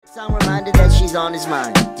I'm reminded that she's on his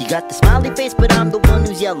mind. You got the smiley face, but I'm the one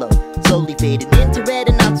who's yellow. Slowly faded into red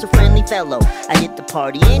and not so friendly fellow. I hit the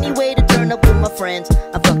party anyway to turn up with my friends.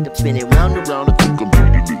 I'm fucked up spinning round and round. I think I'm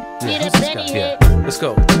beating it. Yeah, let's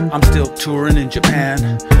go. I'm still touring in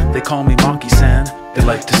Japan. They call me Maki-san. They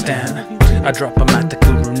like to stand. I drop them at the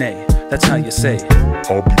Kurune. That's how you say.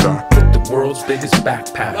 I'll be back. With the world's biggest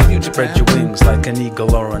backpack. Spread your wings like an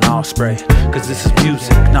eagle or an osprey. Cause this is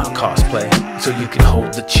music, not cosplay. So you can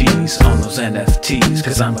hold the cheese on those NFTs.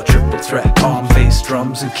 Cause I'm a triple threat, palm, bass,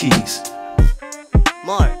 drums, and keys.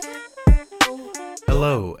 Mark.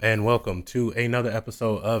 Hello and welcome to another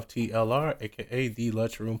episode of TLR, aka the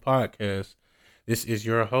Lunchroom Podcast. This is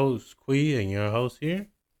your host, Quee, and your host here.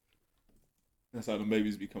 That's how the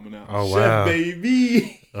babies be coming out. Oh, Chef wow.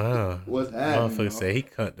 baby. What's happening? Motherfucker say he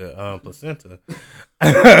cut the placenta.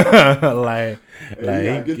 He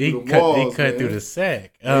cut through the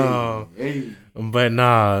sack. But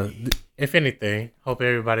nah, if anything, hope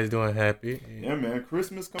everybody's doing happy. Yeah, man.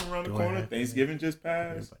 Christmas coming around the corner. Happy. Thanksgiving just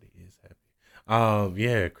passed. Everybody is happy.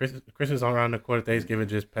 Yeah, Christmas around the corner. Thanksgiving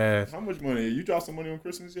just passed. How much money? You dropped some money on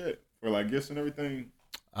Christmas yet? For like gifts and everything?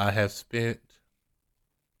 I have spent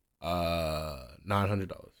 $900.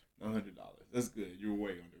 $900. That's good. You're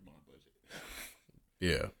way under my budget.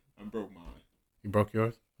 Yeah. I broke mine. You broke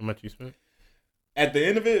yours? How much you spent? At the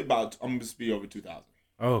end of it, I'm gonna be over 2,000.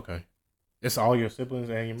 Oh, okay. It's all your siblings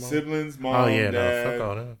and your mom? Siblings, mom, Oh, yeah, dad. no, fuck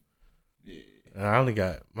all that. Yeah. I only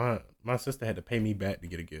got, my sister had to pay me back to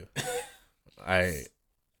get a gift. The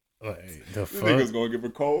This fuck? nigga's gonna give her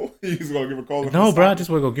coal. He's gonna give her coal. No, bro, I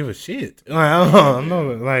just want to go give a shit. I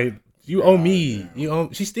know, like, you owe me.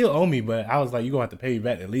 She still owe me, but I was like, you gonna have to pay me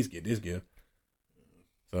back to at least get this gift.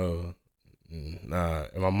 So, nah.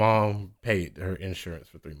 And my mom paid her insurance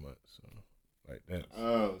for 3 months. So, like that.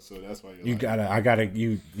 Oh, so that's why That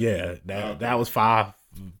was $500.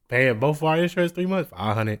 Paying both of our insurance 3 months,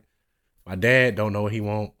 $500. My dad don't know what he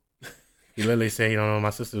want. He literally said, you know, my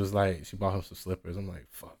sister was like, she bought him some slippers. I'm like,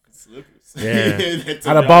 fuck. Slippers. Yeah.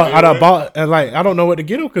 I'd have bought, and like, I don't know what to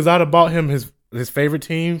get him because I'd have bought him his favorite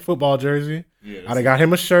team football jersey. Yeah, I'd have got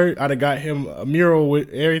him a shirt. I'd have got him a mural with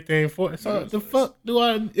everything for it. So the fuck do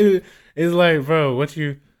I? It's like, bro, what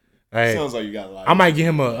you? Like, sounds like you got a lot. I might give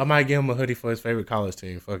him a hoodie for his favorite college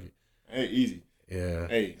team. Fuck it. Hey, easy. Yeah.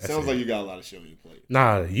 Hey, sounds like you got a lot of shit on your plate.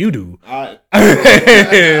 Nah, you do. 2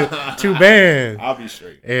 bands. I'll be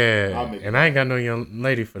straight. Yeah. And I ain't got no young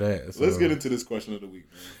lady for that. So. Let's get into this question of the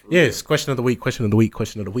week, man. Yes, question of the week.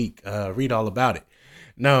 Read all about it.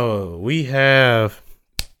 No, we have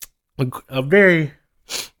a very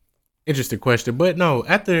interesting question. But no,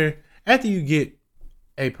 after you get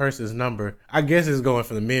a person's number, I guess it's going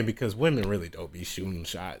for the men because women really don't be shooting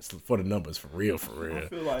shots for the numbers for real.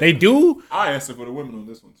 Like they do. I answer for the women on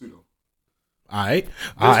this one too, though. All right.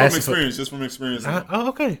 Just from experience.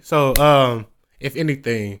 Okay. So, if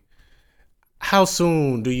anything, how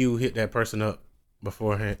soon do you hit that person up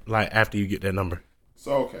beforehand? Like after you get that number?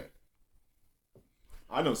 So okay,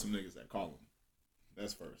 I know some niggas that call them.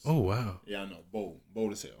 That's first. Oh wow. Yeah, I know.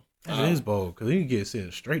 Bold as hell. That is bold because you can get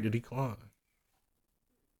sent straight to decline.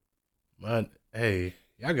 But hey,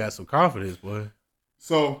 y'all got some confidence, boy.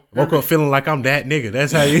 So woke up feeling like I'm that nigga.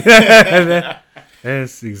 That's how you.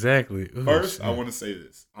 That's exactly. Ooh, first, shit. I want to say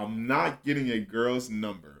this: I'm not getting a girl's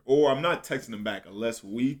number, or I'm not texting them back unless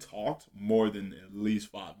we talked more than at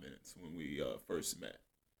least 5 minutes when we first met.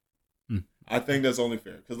 I think that's only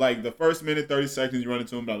fair because, like, the first minute, 30 seconds, you run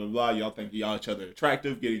into them, blah blah blah. Y'all think y'all each other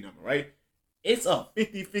attractive, get a number, right? It's a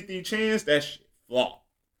 50-50 chance that shit flop.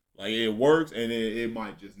 Like it works, and it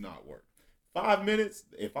might just not work. 5 minutes,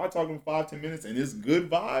 if I talk to him 5-10 minutes and it's good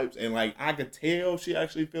vibes and like I could tell she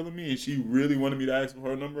actually feeling me and she really wanted me to ask for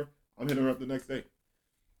her number, I'm hitting her up the next day.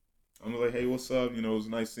 I'm like, hey, what's up? You know, it was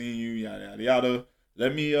nice seeing you, yada yada yada.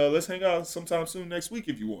 Let's hang out sometime soon next week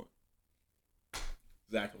if you want.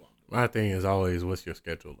 Exactly what I'm doing. My thing is always, what's your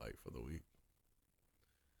schedule like for the week?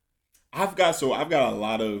 I've got a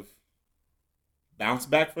lot of bounce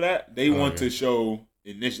back for that. They want to show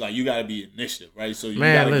initiative, like you gotta be initiative, right? So you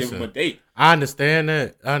gotta give them a date. I understand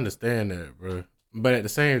that, bro. But at the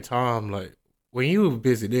same time, like when you a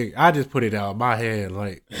busy nigga, I just put it out of my head.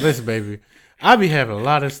 Like, listen, baby, I be having a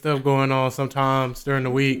lot of stuff going on sometimes during the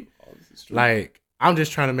week. Like, I'm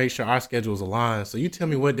just trying to make sure our schedules align. So you tell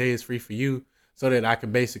me what day is free for you, so that I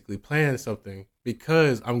can basically plan something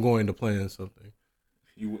because I'm going to plan something.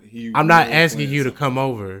 I'm not asking you to come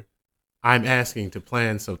over. I'm asking to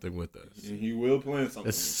plan something with us. And he will plan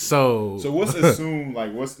something. So what's the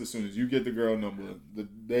soonest you get the girl number the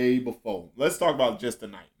day before? Let's talk about just the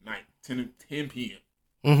night 10 p.m.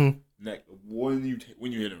 Mm-hmm. When you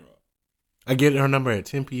hit her up. I get her number at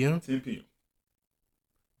 10 p.m. 10 p.m.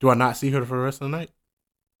 Do I not see her for the rest of the night?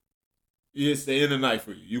 It's the end of the night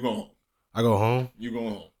for you. You go home. I go home. You go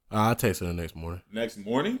home. I'll text her the next morning. Next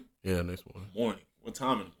morning? Yeah, next morning. Morning. What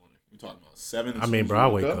time in the morning? We talking about 7? I mean, bro, I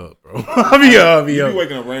wake up, bro. I'll be up. You be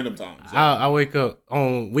waking up random times. So. I wake up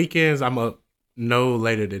on weekends. I'm up no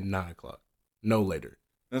later than 9 o'clock. No later.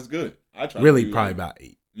 That's good. I try. Really, probably about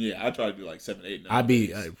 8. Yeah, I try to do like 7, 8, 9. I'd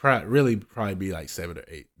be probably be like 7 or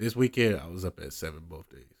 8. This weekend I was up at 7 both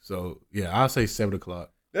days. So yeah, I'll say 7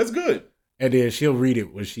 o'clock. That's good. And then she'll read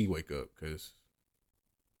it when she wake up because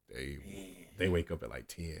they wake up at like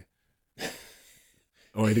 10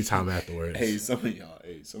 or anytime afterwards. Hey, some of y'all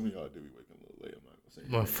do be waking a little late. I'm not gonna say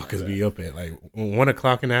motherfuckers be up at like 1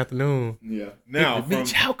 o'clock in the afternoon. Yeah. Now,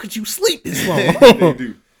 bitch, how could you sleep this long? They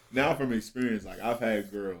do. Now, from experience, like I've had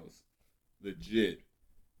girls legit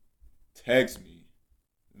text me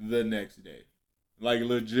the next day. Like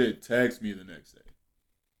legit text me the next day.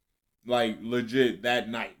 Like legit that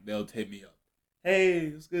night they'll hit me up. Hey,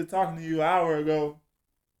 it's good talking to you an hour ago.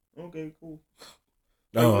 Okay, cool.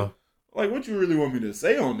 Like what you really want me to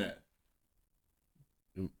say on that?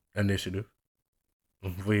 Initiative.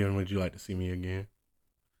 When would you like to see me again?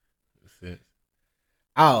 That's it.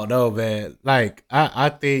 I don't know, man. Like I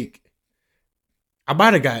think I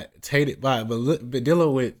might have got tainted by it, but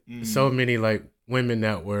dealing with so many like women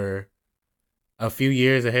that were a few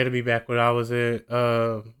years ahead of me back when I was at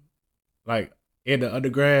like in the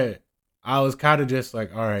undergrad, I was kind of just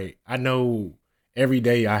like, all right, I know every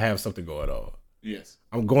day I have something going on. Yes.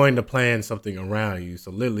 I'm going to plan something around you.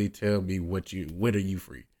 So literally tell me when are you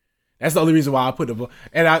free? That's the only reason why I put the ball.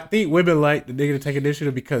 And I think women like the nigga to take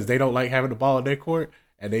initiative because they don't like having the ball in their court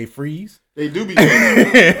and they freeze. They do be.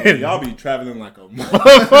 Y'all be traveling like a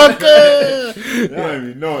motherfucker. Y'all don't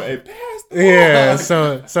even know. Hey, pass the ball. Yeah,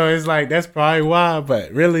 so it's like that's probably why.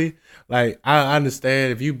 But really, like I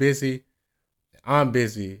understand if you busy, I'm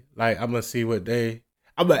busy. Like I'm gonna see what day.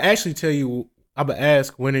 I'm gonna actually tell you. I'm gonna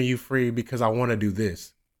ask when are you free because I want to do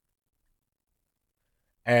this.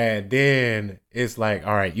 And then it's like,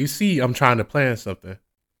 all right, you see, I'm trying to plan something.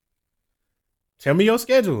 Tell me your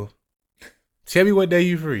schedule. Tell me what day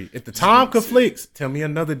you free. If the time conflicts, tell me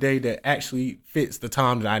another day that actually fits the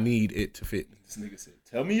time that I need it to fit. This nigga said,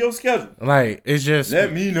 tell me your schedule. Like, it's just.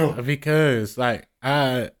 Let me know. Because, like,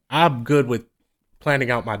 I'm good with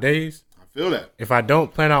planning out my days. I feel that. If I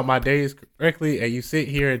don't plan out my days correctly and you sit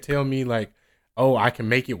here and tell me, like, oh, I can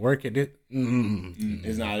make it work at it.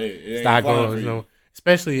 It's not it. It's not going, no.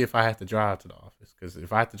 Especially if I have to drive to the office. Because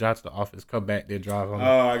if I have to drive to the office, come back, then drive home.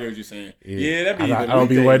 Oh, I get what you're saying. Yeah, that'd be I don't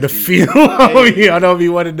be wanting to feel. I don't be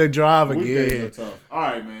wanting to drive again. Are tough. All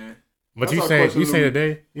right, man. But that's you say the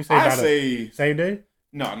day? You say same day?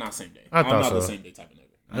 No, not same day. I'm not the same day type of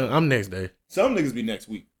nigga. No. I'm next day. Some niggas be next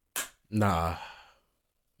week. Nah.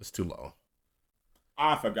 It's too long.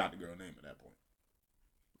 I forgot the girl name at that point.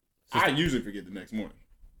 I usually forget the next morning.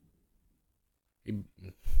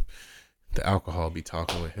 The alcohol be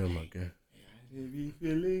talking with him, I guess. Be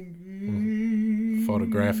feeling good.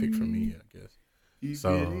 Photographic for me, I guess.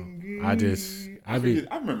 So I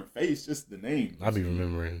remember face, just the name. I be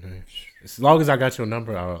remembering names. As long as I got your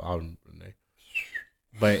number, I'll remember the name.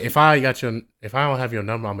 But if I don't have your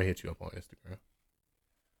number, I'm gonna hit you up on Instagram.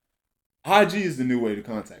 IG is the new way to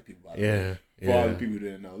contact people. Yeah. For all the people who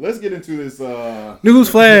didn't know. Let's get into this news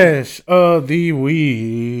flash of the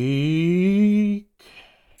week.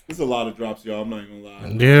 There's a lot of drops, y'all. I'm not even gonna lie.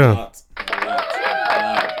 Yeah. A lot.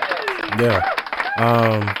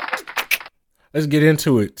 Yeah. Let's get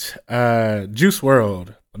into it. Juice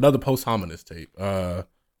WRLD, another post-hominous tape.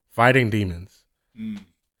 Fighting Demons.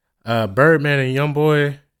 Birdman and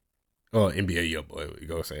Youngboy. Oh, NBA Youngboy, we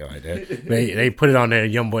go say it like that. they put it on there.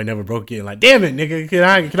 Youngboy never broke it. Like, damn it, nigga,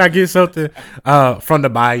 can I get something from the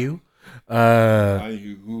Bayou?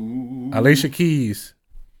 Alicia Keys.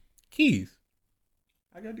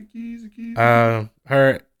 I got the keys.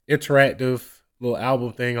 Her interactive little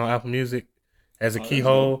album thing on Apple Music has a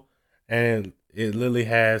keyhole, and it literally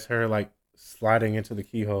has her like sliding into the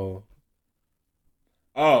keyhole.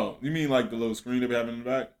 Oh, you mean like the little screen that we have in the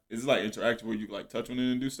back? Is it like interactive where you like touch on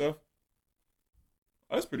it and do stuff?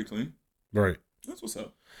 Oh, that's pretty clean. Right. That's what's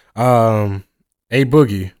up. A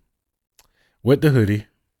Boogie with the hoodie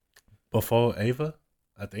before Ava.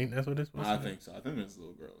 I think that's what it's supposed to be. I think so. I think it's a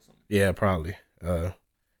little girl or something. Yeah, probably. The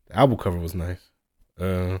album cover was nice.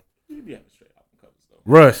 You be having straight album covers though.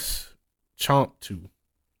 Russ Chomp 2.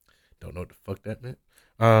 Don't know what the fuck that meant.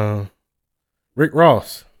 Rick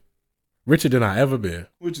Ross. Richer than I ever been.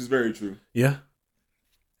 Which is very true. Yeah.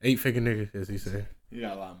 8-figure nigga, as he said. He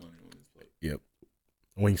got a lot of money on his plate. Yep.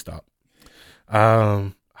 Wingstop.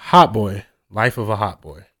 Hot Boy. Life of a Hot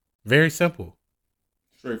Boy. Very simple.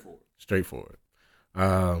 Straightforward.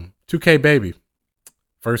 2K Baby.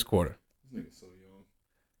 First quarter. This nigga's so young.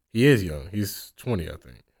 He is young. He's 20, I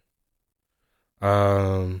think.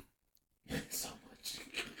 So much.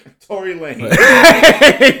 Tory Lane. No,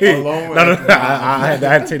 Alone I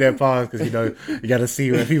had to take that pause because you got to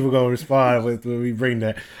see when people gonna respond when we bring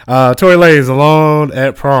that. Tory Lane is Alone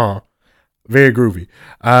at Prom, very groovy.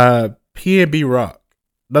 P&B Rock,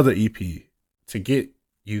 another EP, To Get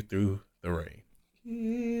You Through the Rain.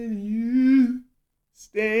 Can you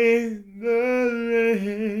stand the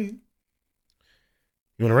rain?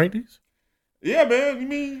 You want to rank these? Yeah, man. You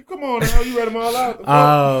mean, come on now. You read them all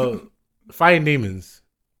out. Fighting Demons.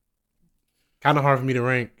 Kind of hard for me to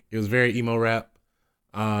rank. It was very emo rap.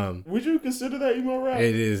 Would you consider that emo rap?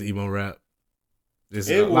 It is emo rap.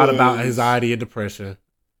 It's a lot about anxiety and depression.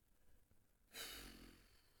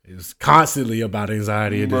 It's constantly about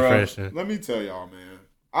anxiety and depression. Let me tell y'all, man.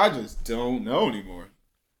 I just don't know anymore.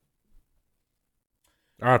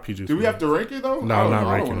 RP Juice. Do we have to rank it, though? No, I not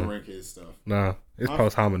don't ranking want it. to rank his stuff. No, it's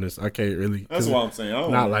posthumous. I can't really. That's what I'm saying. I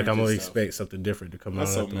don't Not wanna like rank I'm going to his stuff. expect something different to come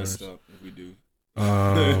That's out so afterwards. messed up if we do.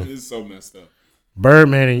 Um, It's so messed up.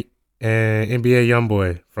 Birdman and NBA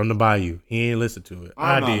Youngboy from the Bayou. He ain't listened to it.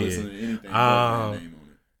 I'm I not did. listening to anything but that name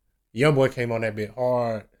on it. Youngboy came on that bit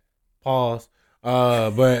hard. Pause.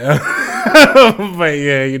 But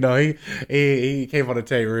yeah, you know, he came on the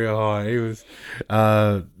tape real hard. He was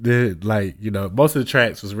most of the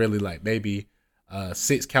tracks was really like maybe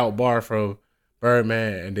 6 count bar from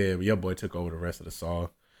Birdman, and then Youngboy took over the rest of the song.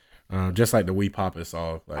 Just like the We Poppin'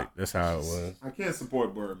 song, like that's how it was. I can't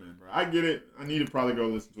support Birdman, bro. I get it. I need to probably go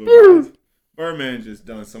listen to it. But Birdman just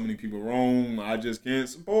done so many people wrong. I just can't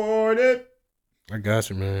support it. I got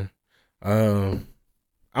you, man. I'm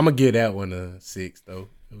gonna give that one a 6 though.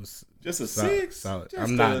 It was Just a solid, 6. solid. Just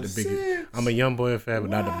I'm not a the biggest. 6. I'm a Youngboy fan, but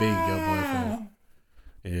not the big Youngboy fan.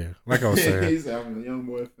 Yeah, like I was saying. He's having a young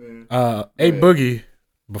boy fan. A Boogie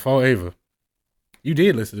before Ava. You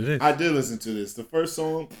did listen to this. I did listen to this. The first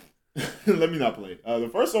song, let me not play it. The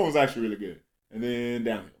first song was actually really good, and then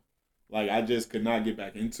downhill. Like I just could not get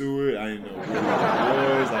back into it. I didn't know what it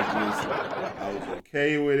was. I was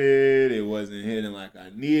okay with it. It wasn't hitting like I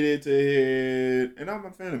needed to hit, and I'm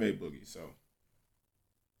a fan of A Boogie. So,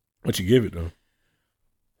 What you give it though?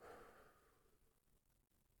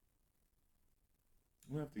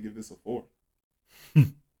 I'm gonna have to give this a 4.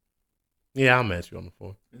 Yeah, I'll match you on the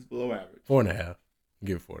 4. It's below average. 4.5.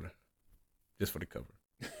 Give it 4. Just for the cover.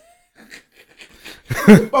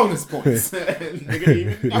 Bonus points. Nigga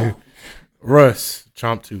even know. Russ,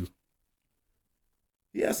 Chomp 2.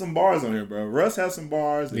 He has some bars on here, bro. Russ has some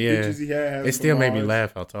bars. The pictures he had. It still made me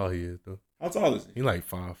laugh how tall he is though. How tall is he? He like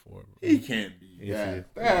 5'4". Bro. He can't be. Yes,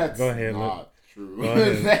 That's Go ahead, not look. true. Go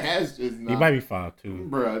ahead. That's just not. He might be 5'2".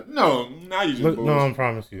 Bruh. No, now you just Look, no, bullshit. I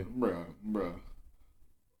promise you. Bruh.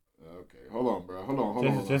 Okay, hold on, bro. Hold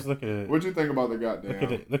on. Just look at it. What'd you think about the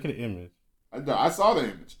goddamn? Look at the image. I saw the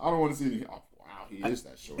image. I don't want to see the. Oh, wow, he is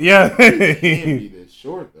that short. Yeah. He can't be this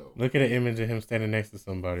short though. Look at the image of him standing next to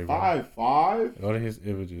somebody, bro. 5'5". Go to his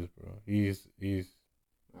images, bro. He's Okay,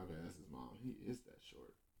 that's his mom. He is that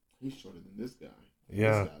short. He's shorter than this guy.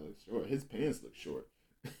 Yeah. This guy looks short. His pants look short.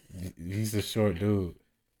 he's a short dude.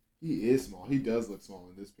 He is small. He does look small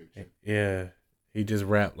in this picture. Yeah. He just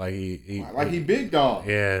rap like he big dog.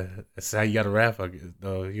 Yeah, that's how you gotta rap,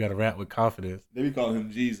 though. You gotta rap with confidence. They be calling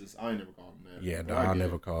him Jesus. I ain't never called him that. Yeah, But no, I I'll get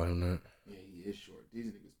never it. call him that. Yeah, he is short. These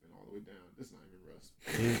niggas been all the way down. This not even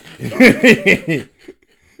Russ.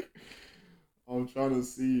 I'm trying to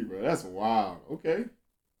see, bro. That's wild. Okay.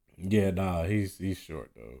 Yeah, nah, he's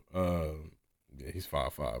short though. Yeah, he's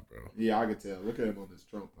 5'5", bro. Yeah, I can tell. Look at him on this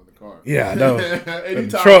trunk on the car. Yeah, I know.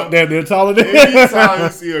 Anytime, Truck they're taller than anytime you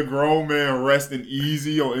see a grown man resting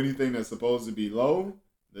easy on anything that's supposed to be low,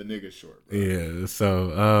 the nigga's short, bro. Yeah,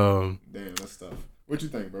 so Damn, that's tough. What you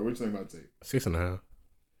think, bro? What you think about tape? 6.5.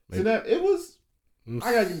 So that it was.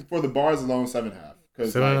 I got you for the bars alone 7.5.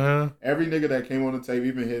 Because 7.5. every nigga that came on the tape,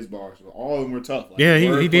 even his bars, all of them were tough. Like, Yeah, he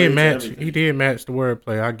wordplay did to match. everything. He did match the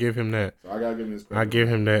wordplay. I give him that. So I gotta give him his credit. I give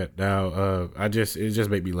him that. Now, it just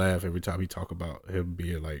make me laugh every time he talk about him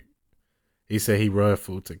being like. He said he run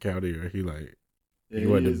Fulton County, or he like he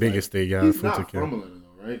wasn't the is biggest thing out of He's Fulton not from County, Atlanta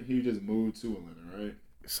though, right? He just moved to Atlanta, right?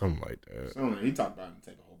 something like that. So he talked about it in the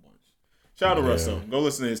tape a whole bunch. Shout out to Russ though. Go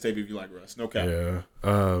listen to his tape if you like Russ. No cap. Yeah,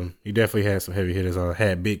 he definitely had some heavy hitters on.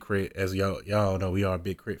 Had Big Crit, as y'all know, we are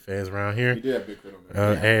Big Crit fans around here. He did have Big Crit on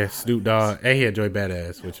there. And Snoop Dogg, and he had Joey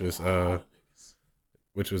Badass,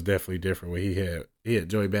 which was definitely different. Where he had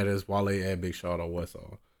Joey Badass, Wale, and Big Sean on one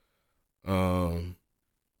song.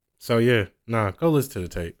 So yeah, go listen to the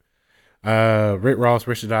tape. Rick Ross,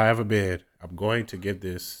 Where Should I Ever Been? I'm going to give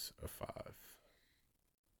this a 5.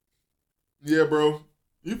 Yeah, bro.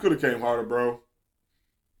 You could have came harder, bro.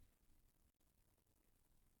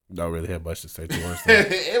 Don't really have much to say towards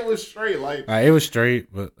that. It was straight, like It was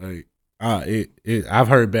straight, but like, I've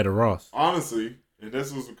heard better Ross. honestly, and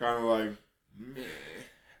this was kind of like, meh.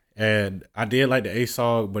 And I did like the Ace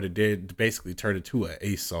song, but it did basically turn into an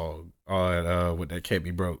Ace song on with that Can't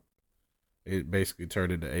Be Broke. It basically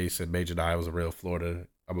turned into Ace and Major I was a real Florida.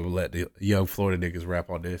 I'm gonna let the young Florida niggas rap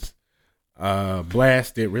on this.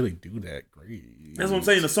 Blast didn't really do that great. That's what I'm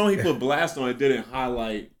saying. The song he put Blast on, it didn't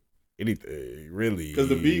highlight anything really because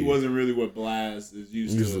the beat wasn't really what Blast is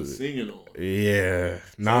used to singing on. Yeah,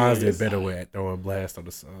 Nas did better with throwing Blast on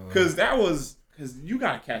the song. Because you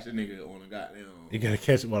gotta catch a nigga on a goddamn. You gotta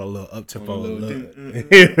catch him on a little up tempo.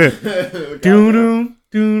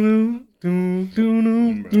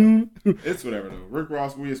 It's whatever though. Rick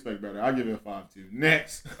Ross, we expect better. I'll give it a 5 too.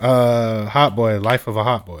 Next, Hot Boy, Life of a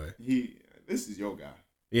Hot Boy. This is your guy.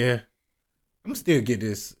 Yeah, I'm still get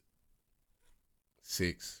this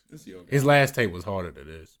 6. This is your guy. His last tape was harder than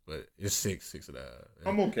this, but it's 6.5.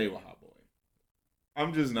 I'm okay with Hot Boy.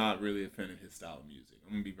 I'm just not really a fan of his style of music.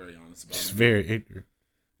 I'm gonna be very honest about it. It's very ignorant.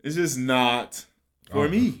 It's just not for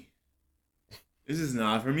me. It's just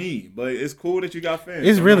not for me. But it's cool that you got fans.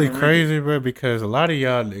 It's really crazy, bro, because a lot of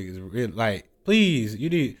y'all niggas, like, please,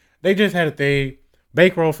 they just had a thing.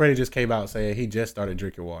 Bankroll Freddie just came out saying he just started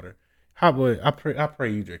drinking water. Hot Boy, I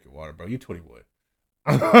pray you drinking water, bro. You 21.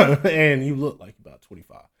 And you look like about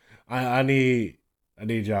 25. I need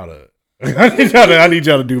y'all to I need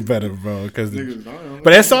y'all to do better, bro.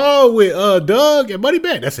 But that song with Doug and Money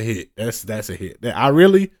Bag, that's a hit. That's a hit.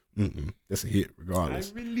 That's a hit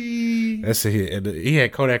regardless. That's a hit. And he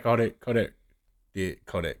had Kodak on it. Kodak did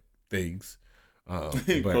Kodak things.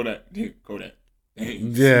 Kodak.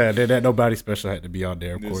 Yeah, that nobody special had to be on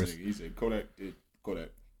there, of course. He said Kodak did Kodak.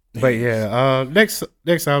 But yeah, next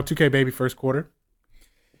out, 2K Baby first quarter.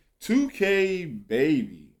 2K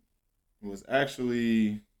Baby was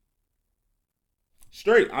actually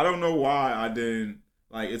straight. I don't know why I didn't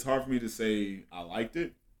like. It's hard for me to say I liked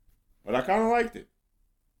it, but I kind of liked it.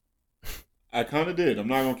 I kind of did. I'm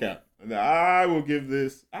not gonna cap. I'll give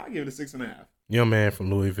it a 6.5. Young man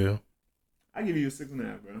from Louisville. I give you a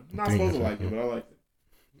 6.5, bro. I'm not supposed to like it, but I liked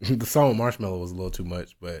it. The song Marshmallow was a little too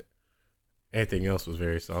much, but everything else was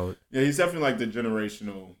very solid. Yeah, he's definitely like the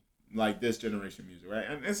generational, like this generation music, right?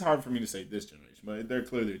 And it's hard for me to say this generation, but they're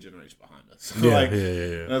clearly a generation behind us. So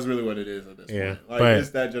yeah. That's really what it is at this point. Like, it's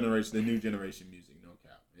that generation, the new generation music, no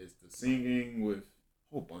cap. It's the singing with a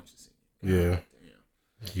whole bunch of singing. God, damn.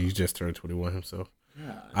 He just turned 21 himself.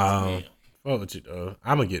 God, well,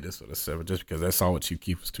 I'm gonna get this with a 7 just because that song with Chief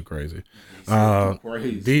Keef was too crazy.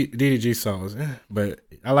 Crazy. DDG songs, but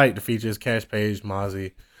I like the features. Cash Page,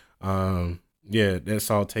 Mozzie. Yeah, that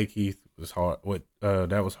song Take Keith was hard.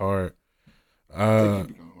 That was hard.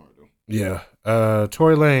 Yeah.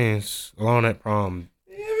 Tory Lanez, Alone at Prom.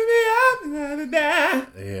 Yeah,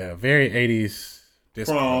 very 80s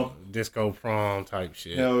disco prom type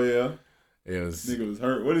shit. Hell yeah. Nigga was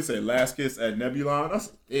hurt. What did he say? Last kiss at Nebulon?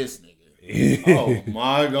 That's this nigga. Oh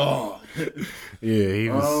my god. Yeah, he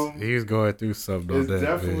was going through something. It's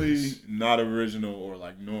definitely not original or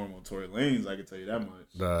like normal Tory Lanez, I can tell you that much.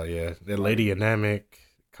 Yeah. That Lady Dynamic,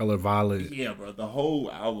 Color Violet. Yeah, bro. The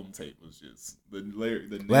whole album tape was just the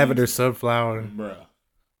Lavender Sunflower. Bruh.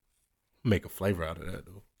 Make a flavor out of that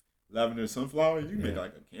though. Lavender Sunflower, you can make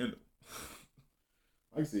like a candle.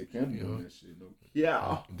 I can see a candle doing that shit. No.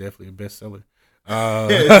 Yeah. Definitely a bestseller.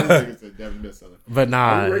 Definitely bestseller. But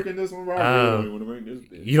nah. I'm ranking this one right. I really want to rank this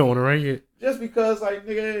bitch. You don't want to rank it? Just because, like,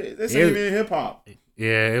 nigga, this ain't even hip hop.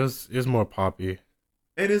 Yeah, it was more poppy.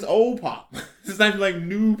 And it's old pop. It's not even like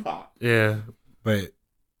new pop. Yeah, but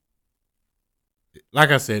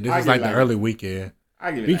like I said, this is like the early weekend.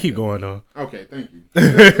 I get it. We keep going though. Okay, thank you.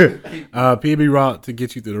 PB Rock to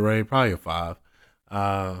Get You Through the Rain, probably a 5.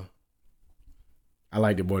 I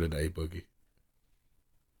liked it more than the A Boogie.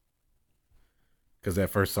 Because that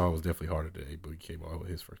first song was definitely harder than A Boogie came out with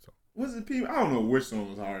his first song. Was it PB? I don't know which song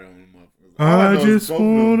was harder on the motherfuckers. I just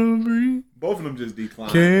wanna breathe. Both of them just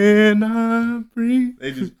declined. Can I breathe?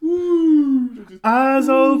 They just, woo. Eyes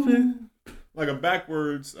open. Like a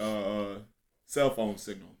backwards cell phone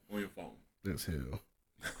signal on your phone. That's hell.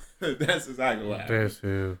 That's exactly what happened. That's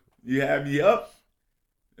hell. You have me up.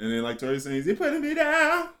 And then like Tori sings, "You putting me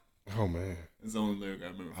down." Oh man. That's the only lyric I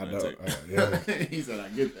remember from that tape. He said, "I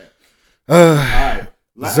get that." All right.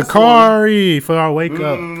 Zakari for our wake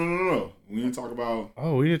up. No. We didn't talk about.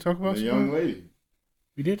 Oh, we didn't talk about the young lady.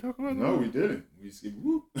 We did talk about that? No, we didn't. We skipped.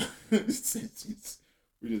 Whoop.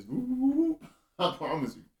 We just whoop. I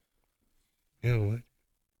promise you. You know what?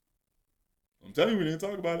 I'm telling you, we didn't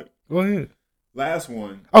talk about it. Go ahead. Last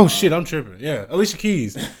one. Oh shit, I'm tripping. Yeah, Alicia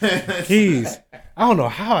Keys. Keys. I don't know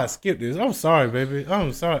how I skipped this. I'm sorry, baby.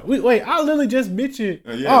 I'm sorry. Wait. I literally just mentioned.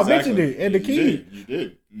 Mentioned it and the key. You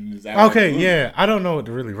did. Okay, yeah. I don't know what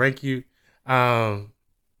to really rank you. You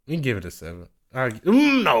can give it a 7.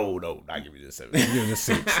 No, not give it a 7. Give it a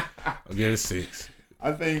 6. I'll give it a 6.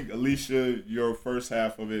 I think Alicia, your first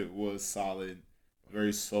half of it was solid,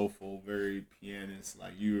 very soulful, very pianist.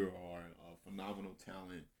 Like you are a phenomenal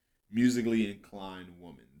talent, musically inclined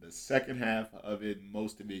woman. The second half of it,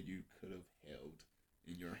 most of it you could have held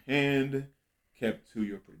in your hand, kept to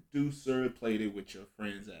your producer, played it with your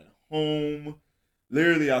friends at home.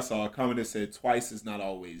 Literally, I saw a comment that said twice is not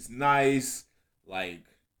always nice. Like,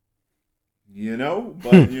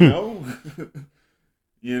 but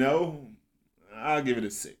I'll give it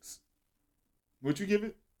a 6. Would you give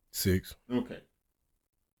it? 6. Okay.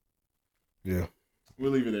 Yeah.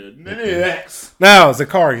 We'll leave it there. Next. Now,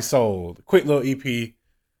 Zakari sold. Quick little EP.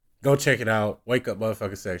 Go check it out. Wake up,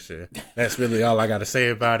 motherfucker section. That's really all I got to say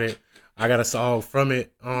about it. I got a song from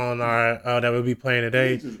it on our that we'll be playing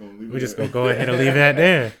today. We're just gonna go ahead and leave that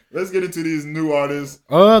there. Let's get into these new artists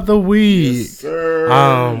of the week. Yes,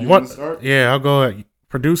 sir. You what? Start? Yeah, I'll go.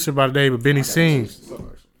 Producer by the name of Benny Sings.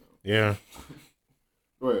 Yeah.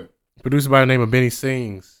 Go ahead. Producer by the name of Benny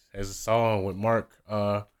Sings has a song with Mark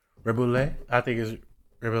Reboulet. I think it's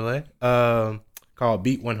Reboulet. Called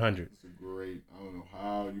Beat 100. It's a great. I don't know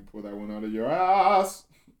how you pull that one out of your ass.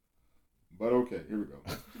 But okay, here we go.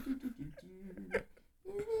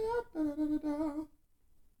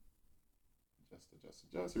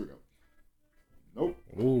 Just. Here we go. Nope.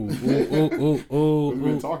 Ooh. We've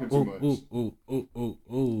been talking too much.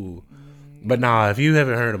 Ooh. But nah, if you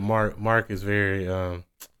haven't heard of Mark is very,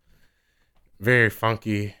 very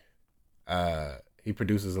funky. He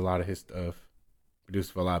produces a lot of his stuff.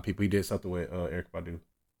 Produced for a lot of people. He did something with Eric Badu.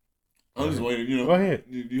 I'm just waiting, Go ahead.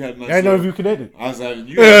 You had a nice. I know if you connected. I was like,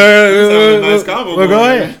 you had a nice combo. Well, go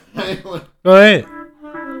ahead. Go ahead.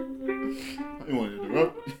 I didn't want to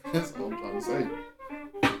interrupt. That's all I'm trying to say.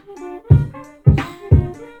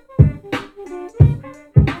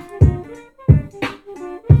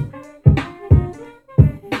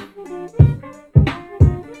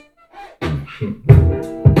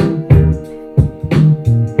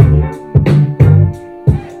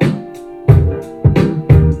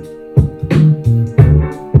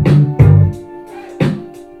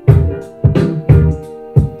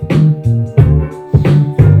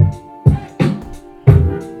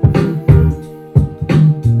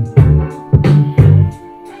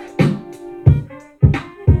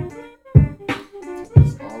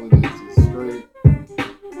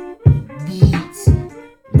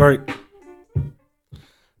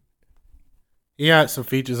 He got some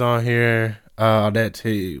features on here. On that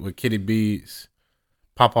too with Kitty Beats,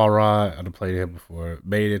 Papa Rod. I've played him before.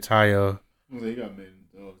 Made in Tayo. Well, he got made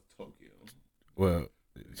in Tokyo. Well,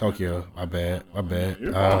 Tokyo. My bad.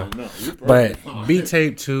 You're fine. You're but B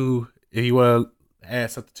Tape 2. If you want to add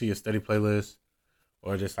something to your study playlist,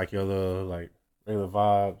 or just like your little like regular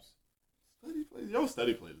vibes. Your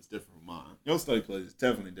study playlist is different from mine. Your study playlist is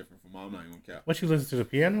definitely different from mine. I'm not even gonna cap. What you listen to, the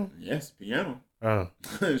piano? Yes, piano. Oh,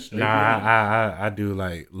 piano. I do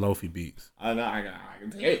like lofi beats. I can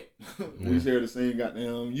tell you. We share the same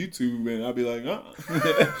goddamn YouTube, and I'll be like,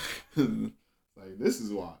 like this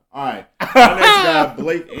is why. All right, our next guy,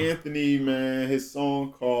 Blake Anthony, man. His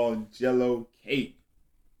song called Jello Cake.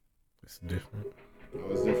 It's different. Oh,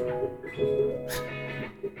 it's different.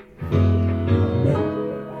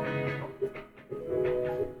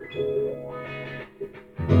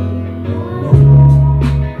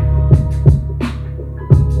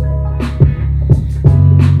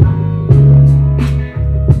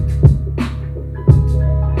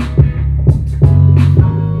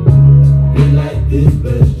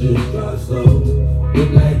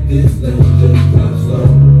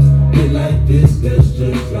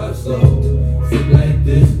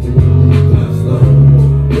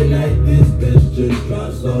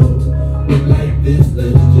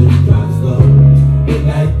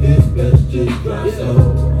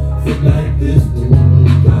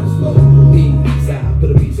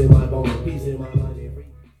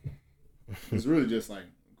 It's really just like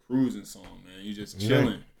a cruising song, man. You just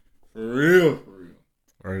chilling. For real.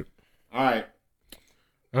 Right. All right.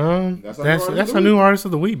 That's a new artist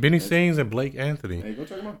of the week. Benny Sings and Blake Anthony. Hey, go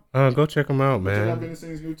check them out. Go check them out, man. Check out Benny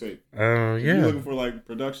Sings' new tape. Yeah. If you're looking for like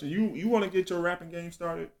production. You want to get your rapping game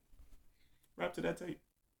started? Rap to that tape.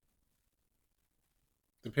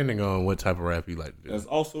 Depending on what type of rap you like to do. That's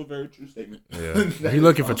also a very true statement. Yeah. If you're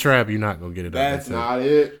looking for trap, you're not gonna get it. That's not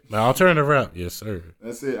it. But alternative rap, yes, sir.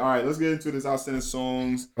 That's it. All right, let's get into this outstanding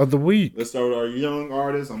songs Of the week. Let's start with our young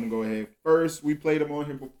artists. I'm gonna go ahead first. We played them on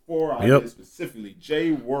here before. I did specifically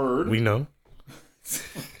J Word. We know.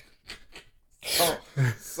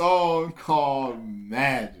 Song called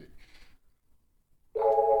Magic.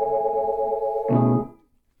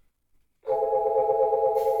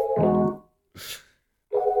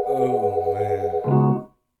 Oh man.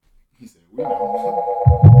 He said, "We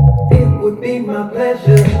know." It would be my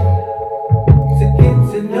pleasure to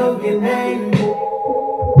get to know your name,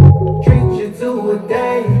 treat you to a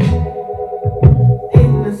day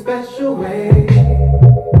in a special way.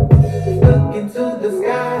 Look into the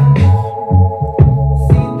sky,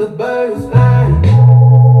 see the birds fly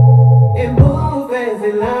and move as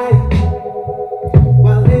they like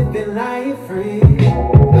while living life free.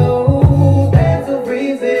 No, there's a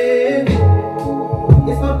reason.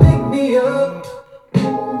 It's my pick me up.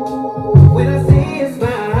 When I see a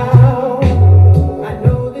smile, I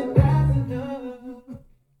know that that's enough.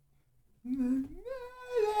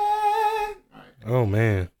 Oh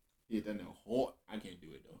man. Yeah, that no hard. I can't do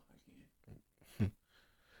it though. I can't.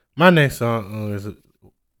 My next song is a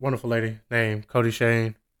wonderful lady named Cody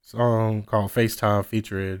Shane. Song called FaceTime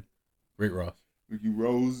featuring Rick Ross. Ricky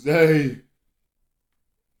Rose. Yeah, baby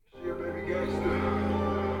gangster.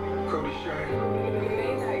 Cody Shane.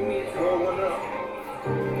 Roll one up.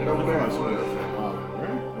 Double down.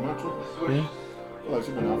 Right? Am I tripping? Switch. I feel like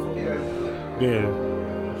she been out for a Yeah. while. Yeah.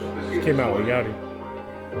 Let's She get came this out with one. Yachty.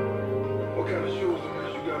 What kind of shoes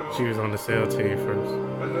and you got on? She was on the sale team first.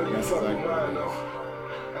 I know you That's fucking exactly mine though.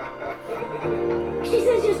 She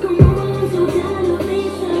said just come over, I'm so tired of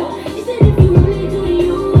FaceTime. She said if you wanted to, then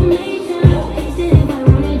you would make time. She said if I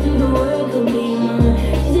wanted to, the world could be mine.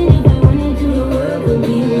 She said if I wanted to, the world could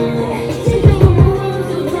be mine. She said come over, I'm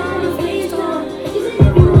so tired of FaceTime. She said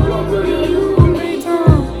if you wanted to, then you would make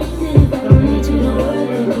time. She said if I wanted to, the world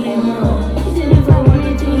could be mine. She said if I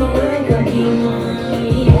wanted to, the world could be mine.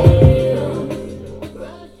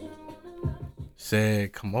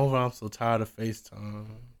 Said, come over, I'm so tired of FaceTime.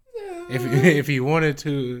 If you wanted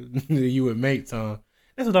to, you would make time.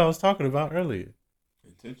 That's what I was talking about earlier.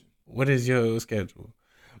 Intention. What is your schedule?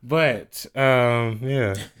 But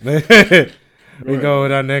yeah. We go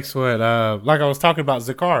with our next one. Like I was talking about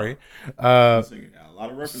Zakari. Singing got a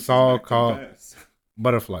lot of references. Song back to called the past.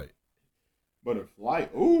 Butterfly. Butterfly.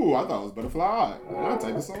 Ooh, I thought it was Butterfly. I'll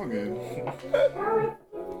take the song in.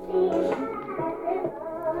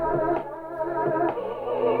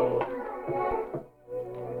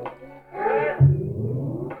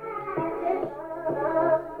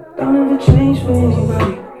 Don't ever change for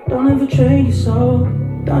anybody. Don't ever trade your soul.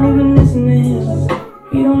 Don't even listen to him.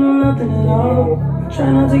 He don't know nothing at all. I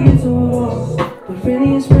try not to get to a wall, but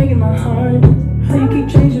really it's breaking my heart. How you keep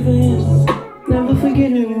changing for him? Never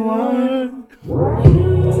forget who you are.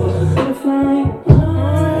 Butterfly,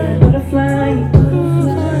 butterfly,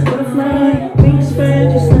 butterfly. Wings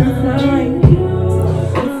spread, just let it fly.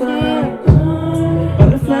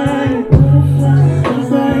 Butterfly, butterfly,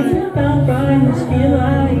 butterfly. Our brightness be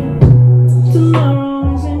alive.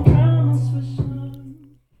 Tomorrow's in promise for sure.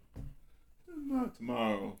 Not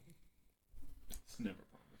tomorrow. It's never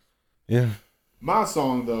promised. Yeah. My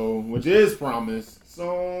song though, which is promised,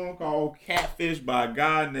 song called Catfish by a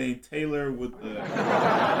guy named Taylor with the his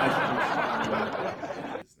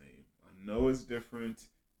name. I know it's different.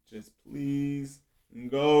 Just please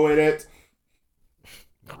go with it.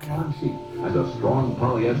 Nylon sheet has a strong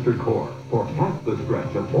polyester core for half the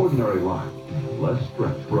stretch of ordinary line. Less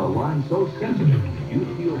stretch for a line so sensitive, you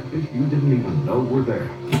feel fish you didn't even know were there.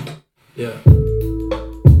 Yeah.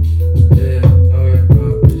 Yeah. Okay.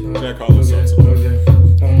 Jack Harlow songs.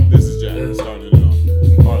 This is Jack starting it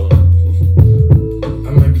off. Harlow. I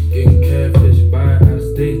might be getting catfished by out of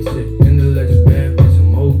state chick. In the legend bad bitch,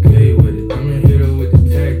 I'm okay with it. I'm a hero with the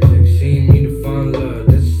tactics. She ain't mean to find love,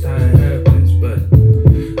 that's just how it happens. But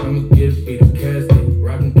I'ma get beat a casket.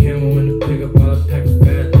 Rockin' camel in the pickup, all a pack of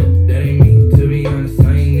fat lip. That ain't me, to be honest, I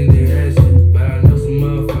ain't into that shit. But I know some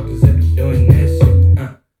motherfuckers that be doing that shit.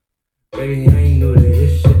 Baby, I ain't new to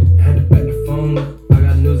this shit. Had to back the phone up. I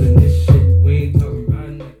got news in this shit. We ain't talking about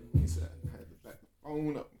it. He said, I had to back the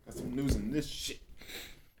phone up. Got some news in this shit.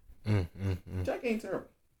 Jack ain't terrible.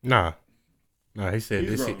 Nah, he said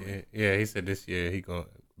He's this grown. year. Yeah, he said this year he gonna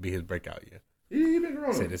be his breakout year. He been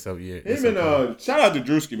growing. Said this up year. Him and shout out to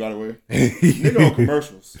Drewski, by the way. Nigga on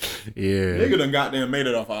commercials. Yeah. Nigga done goddamn made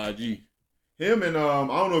it off IG. Him and I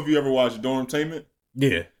don't know if you ever watched Dormtainment.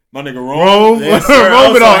 Yeah. My nigga Rome. Rome. Yes, sir. Rome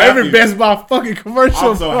I'm it so on happy. every Best Buy fucking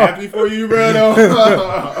commercial. I'm so happy for you,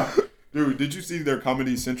 bro. Dude, did you see their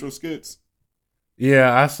Comedy Central skits?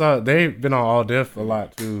 Yeah, I saw they've been on All Def a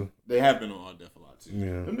lot too. They have been on All Def a lot too.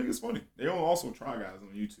 Yeah. Them niggas funny. They on also Try Guys on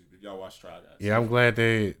YouTube. If y'all watch Try Guys. Yeah, I'm glad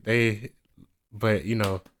they but you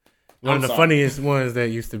know, one I'm of the sorry. funniest ones that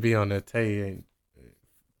used to be on the Tay and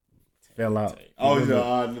fell out. Oh,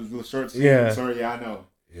 the short. Yeah. Sorry, yeah, I know.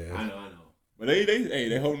 Yeah. I know. But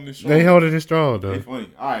they holding this strong. They holding it strong They though. funny.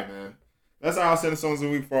 All right, man. That's our Send Songs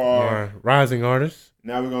of the Week for our. Our rising artists.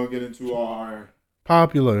 Now we're gonna get into our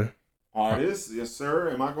Popular. artists. Yes,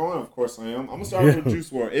 sir. Am I going? Of course I am. I'm gonna start with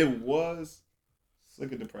Juice WRLD. It was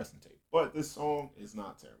slick a depressing tape, but this song is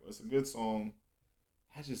not terrible. It's a good song.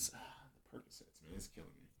 I just the Percocets, man, it's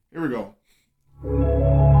killing me. Here we go.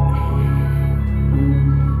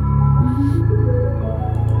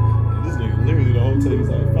 And this nigga literally the whole tape is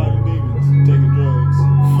like fighting demons, taking drugs,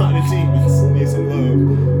 fighting demons, need some love.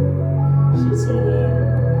 Shit's so hard.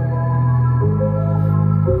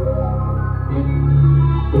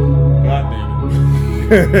 God damn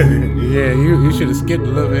it. Yeah, you should have skipped a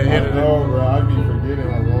little bit I ahead of that. know, bro. I be forgetting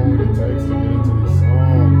how long it takes to get into these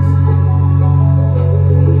songs.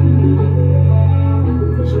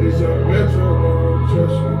 She's a metro,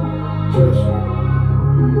 trust me.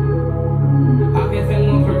 I can take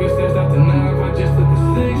one Percocets after 9 if I just took a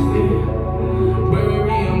 60.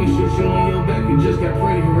 Burberry on me, shoot you on your back, you just got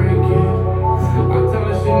pretty wicked. I tell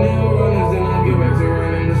her Chanel runners, then I get back to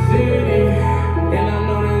running the city. And I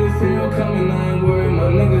know that it's still coming, I ain't worried, my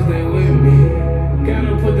niggas, they with me.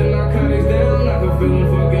 Gotta put the narcotics down, I can feel them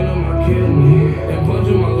fucking on my kidney. And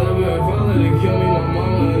punching my lever, if I let it kill me, my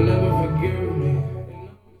mama will never forgive me.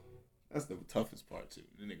 That's the toughest part too.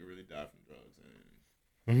 The nigga really died from drugs.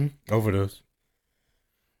 Overdose.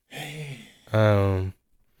 All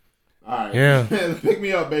right. Yeah. Pick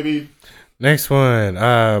me up, baby. Next one.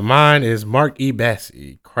 Mine is Mark E.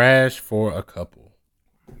 Bassey. Crash for a Couple.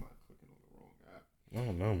 Am I clicking on the wrong app? I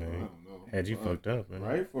don't know, I man. don't know. Had you fucked up, man.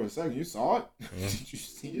 Right for a second. You saw it? Did you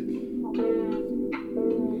see it?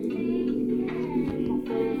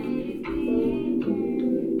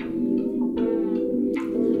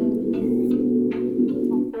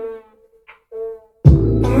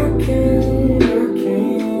 I can't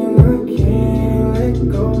let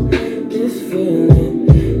go this feeling.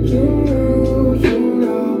 You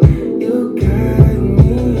know, you got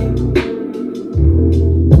me.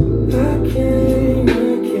 I can't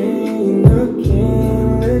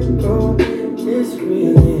let go this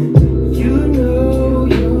feeling. You know,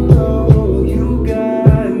 you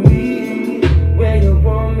got me. Where you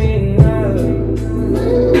want me now?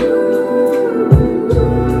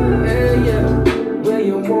 Yeah, where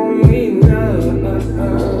you want me now?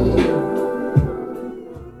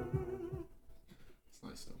 It's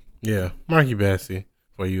nice though. Yeah, Marky Bassey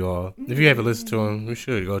for you all. If you haven't listened to him, you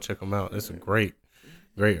should go check him out. That's a great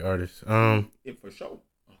artist. Yeah, for sure.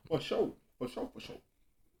 For sure.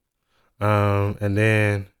 And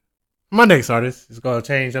then my next artist is gonna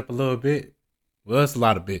change up a little bit. Well, it's a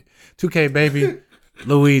lot of bit. 2K Baby,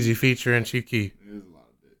 Luigi featuring Chief Keef. It is a lot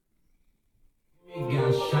of it.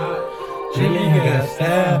 Got shot, Jimmy got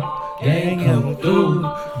stabbed, gang come through,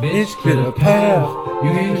 bitch clear the path.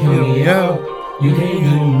 You can't kill me out, you can't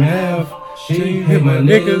do math. She hit my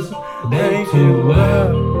niggas, they too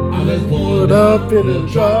well. I just pulled up in a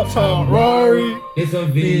drop top Rari. It's a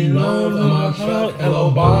V-Loans on my truck,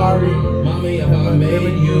 hello Barry. Mommy, if I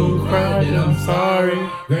made you cry, then I'm sorry.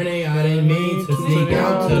 Granny, I didn't mean to sneak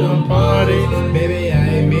out to them parties. Baby, I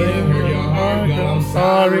ain't mean to hurt your heart, girl, I'm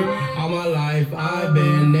sorry. All my life I've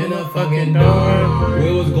been in a fucking dark.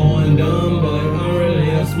 We was going dumb, but I'm really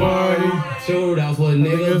a smarty. Shootouts with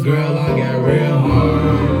niggas, girl, I got real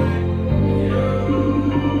hard.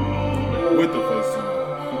 With the FaceTime.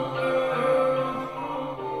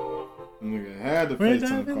 Nigga had the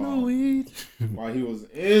FaceTime call while he was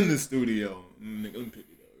in the studio. Nigga, let me pick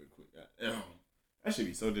it up real quick. Goddamn. That should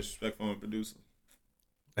be so disrespectful on a producer.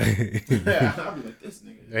 Yeah, I'll be like, this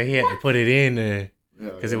nigga. He had to put it in there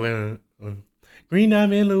because it went Green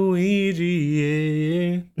Diamond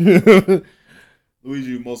Luigi. Yeah.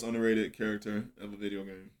 Luigi, most underrated character of a video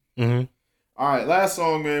game. Mm-hmm. All right, last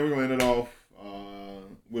song, man. We're gonna end it off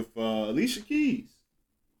with Alicia Keys.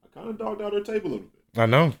 I kind of dogged out her tape a little bit. I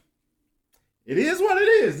know. It is what it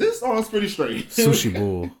is. This song's pretty straight. Sushi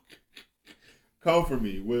Bull Come For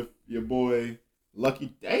Me with your boy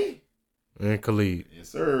Lucky Day. and Khalid. Yes,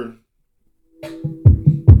 sir.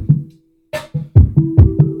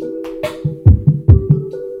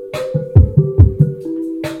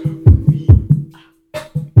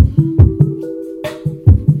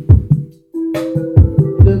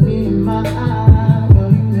 The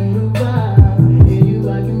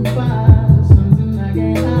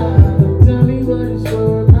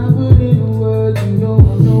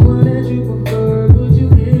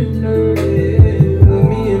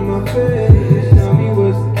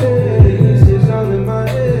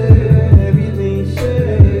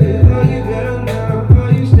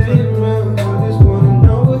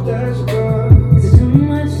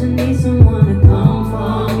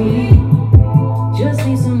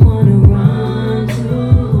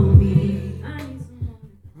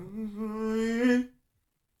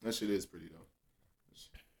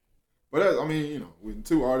But I mean, you know, with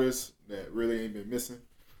 2 artists that really ain't been missing,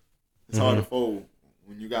 it's hard to fold.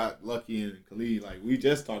 When you got Lucky and Khalid, like we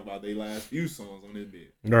just talked about their last few songs on this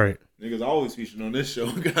bit. Right. Niggas always featured on this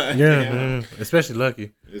show. God Yeah, damn. especially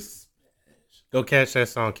Lucky. It's Go catch that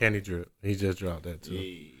song Candy Drip. He just dropped that too.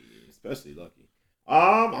 yeah, especially Lucky.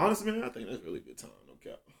 Honestly, man, I think that's really good time. No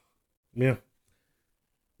cap. Yeah.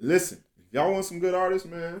 Listen, if y'all want some good artists,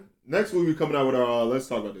 man, next week we're coming out with our, let's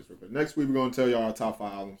talk about this real quick. Next week we're going to tell y'all our top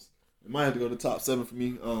 5 albums. It might have to go to top 7 for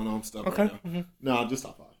me. I don't know, I'm stuck right now. No, just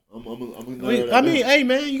top 5. I mean, hey,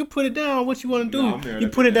 man, you can put it down what you want to do. Nah, you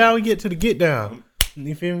put it down, we get to the get down.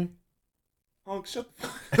 You feel me? Oh, shut the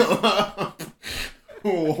fuck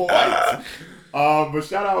What? But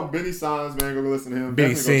shout out Benny Signs, man. Go listen to him.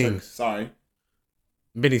 Benny Definitely go Sings. Sorry.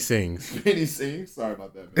 Benny Sings. Benny Sings. Sorry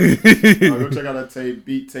about that, man. Go check out that tape,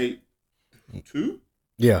 Beat Tape 2?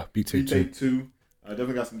 Yeah, Beat Tape 2. Tape 2.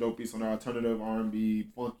 Definitely got some dope beats on there. Alternative R&B,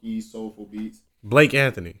 funky, soulful beats. Blake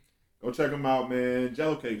Anthony. Go check him out, man.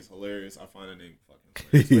 Jello Cake is hilarious. I find the name fucking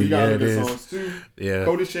hilarious. So you got Yeah, other it good is. songs too. Yeah.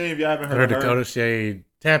 Cody Shane, if you haven't Heard heard the of her, Dakota Shade.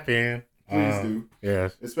 Tap in. please do. Yeah.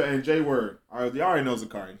 And Jay Word. You already know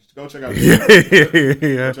Zakari. Go check out Yeah. Jay Word.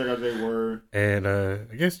 Go check out Jay Word. And I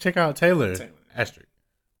guess check out Taylor. Taylor. Asterisk.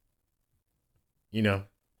 You know,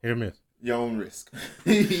 hit or miss. Your own risk.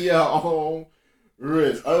 Your own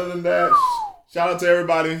risk. Other than that, shout out to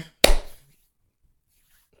everybody.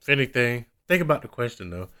 If anything, think about the question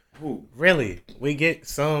though. Ooh. Really, we get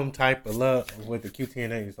some type of love with the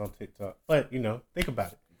QTNAs on TikTok, but you know, think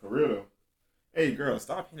about it. For real though. Hey girl,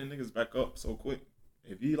 stop hitting niggas back up so quick.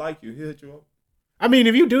 If he like you, he'll hit you up. I mean,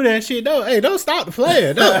 if you do that shit, though, hey, don't stop the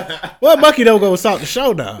player. What monkey don't go stop the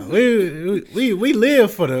show now? We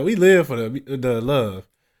live for the love.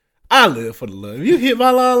 I live for the love. If you hit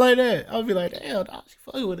my line like that, I'll be like, damn, dog, she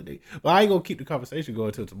fucking with it. But I ain't gonna keep the conversation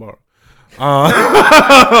going till tomorrow. Honestly,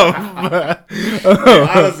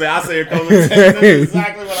 I say a couple of text. That's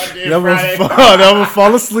exactly what I did Friday. I'm gonna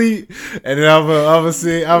fall asleep, and then I'm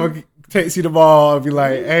gonna text you tomorrow and be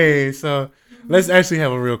like, hey, so let's actually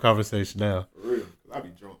have a real conversation now. For real, I be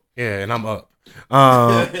drunk. Yeah, and I'm up.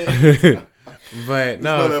 But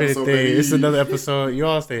no, another if episode, anything, baby. it's another episode. You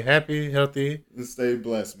all stay happy, healthy. And stay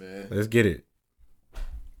blessed, man. Let's get it.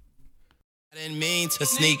 I didn't mean to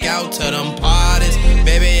sneak out to them parties.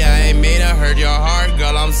 Baby, I ain't mean to hurt your heart,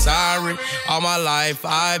 girl, I'm sorry. All my life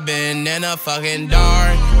I've been in a fucking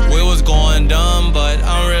dark. We was going dumb, but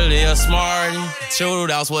I'm really a smarty.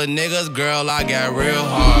 Shootouts with niggas, girl, I got real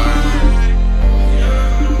hard.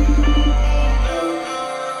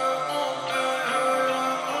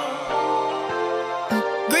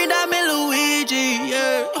 Green Diamond Luigi,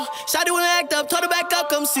 yeah. Shawty wanna act up, told her back up,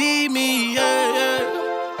 come see me, yeah.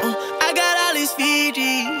 I got all these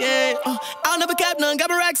Fiji, yeah. I'll never cap none, got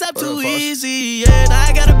my racks up too easy, yeah. Now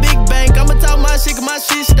I got a big bank, I'ma talk my shit, cause my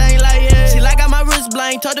shit stank, like, yeah. She like got my wrist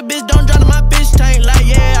blank, told the bitch don't drown in my bitch tank, like,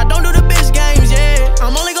 yeah. I don't do the bitch games, yeah.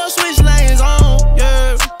 I'm only gon' switch lanes on,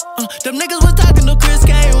 yeah. Them niggas was talking till Chris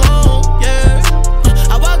came home, yeah.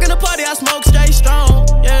 I walk in the party, I smoke straight strong,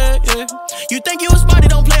 yeah, yeah. You think you a smarty,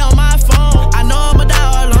 don't play on my phone. I know I'ma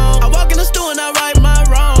die alone. I walk in the store and I right my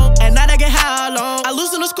wrong. And now they get high alone. I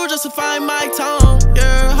loosen the screw just to find my tone,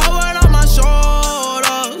 yeah. Hard on my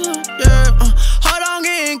shoulder, yeah. Hard on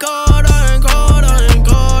getting colder and colder and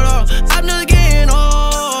colder. I'm just getting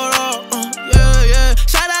older, yeah, yeah.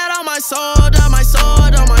 Shout out on my soldier, my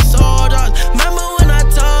soldier, my soldiers. Remember when I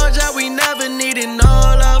told ya we never needed no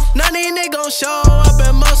love? None of these niggas gon' show up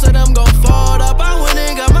and most of them gon' fold up. I went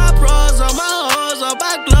and got my pros up, my hoes up,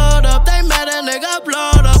 I glowed up. They mad a nigga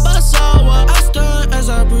blowed up, but so what? I stun as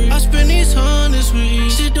I breathe. I spend these hundreds with you.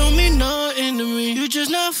 Shit don't mean nothing to me. You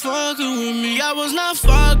just not fucking with me. I was not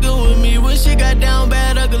fucking with me when shit got down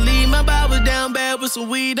bad, ugly. My vibe was down bad with some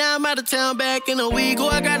weed. Now I'm out of town back in a week. Oh,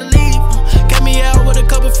 I gotta leave. Got me out with a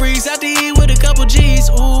couple freaks. Out to eat with a couple G's.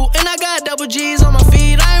 Ooh, and I got double G's on my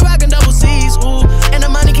feet. I ain't rockin' double C's. Ooh, and the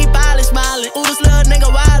money keep piling, smiling. Ooh, this little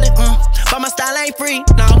nigga wildin'. But my style ain't free,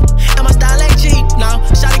 no. And my style ain't cheap, no.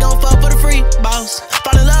 Shawty gon' fuck for the free, boss.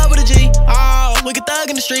 Fall in love with a G, oh. We can thug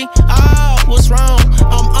in the street, oh. What's wrong?